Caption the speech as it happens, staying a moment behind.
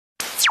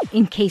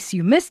in case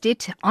you missed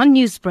it on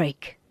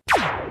Newsbreak.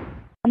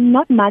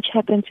 Not much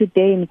happened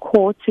today in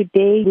court.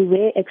 Today, we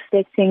were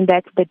expecting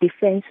that the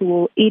defense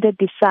will either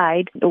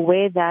decide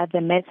whether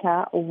the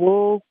matter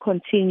will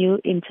continue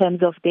in terms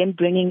of them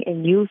bringing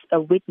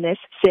a witness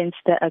since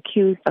the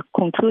accused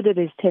concluded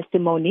his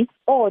testimony,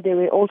 or they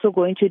were also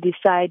going to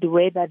decide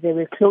whether they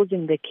were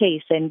closing the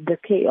case. And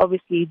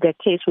obviously the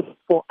case was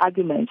for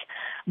argument.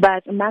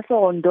 But Masa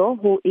Ondo,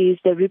 who is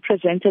the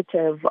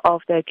representative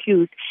of the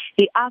accused,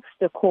 he asked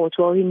the court,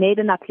 he made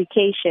an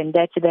application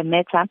that the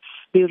matter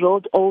be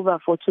rolled over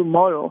for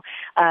tomorrow.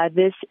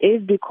 This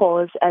is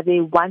because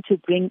they want to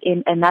bring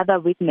in another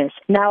witness.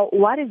 Now,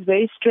 what is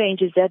very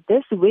strange is that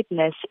this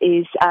witness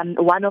is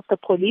one of the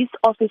police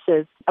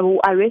officers who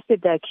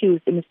arrested the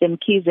accused, Mr.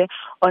 Mkhize,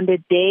 on the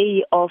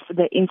day of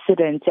the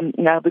incident.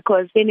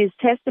 Because in his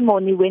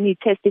testimony, when he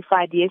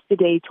testified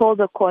yesterday, he told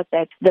the court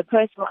that the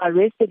person who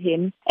arrested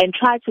him and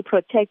tried to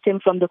protect him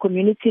from the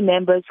community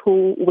members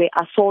who were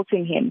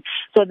assaulting him.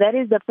 So that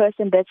is the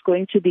person that's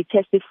going to be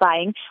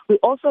testifying. We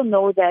also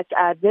know that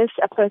this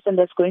person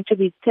that's going to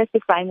be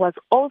testifying was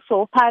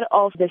also part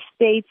of the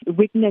state's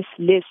witness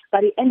list,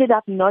 but he ended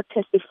up not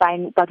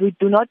testifying, but we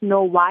do not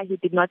know why he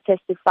did not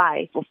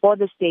testify for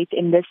the state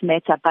in this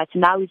matter, but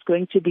now he's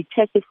going to be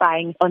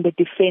testifying on the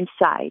defense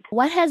side.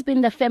 What has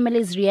been the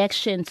family's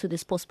reaction to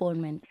this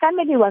postponement?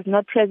 Family was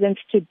not present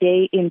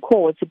today in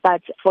court,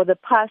 but for the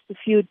past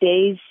few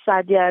days,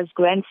 Sadia's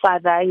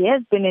grandfather, he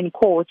has been in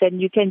court,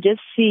 and you can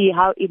just see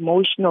how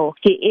emotional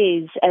he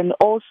is. And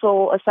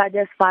also,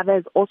 Sadia's father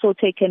has also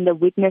taken the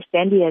witness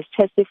stand. He has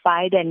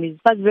testified, and he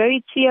was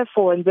very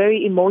tearful and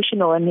very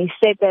emotional. And he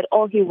said that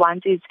all he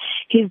wants is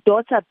his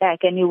daughter back,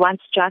 and he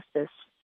wants justice.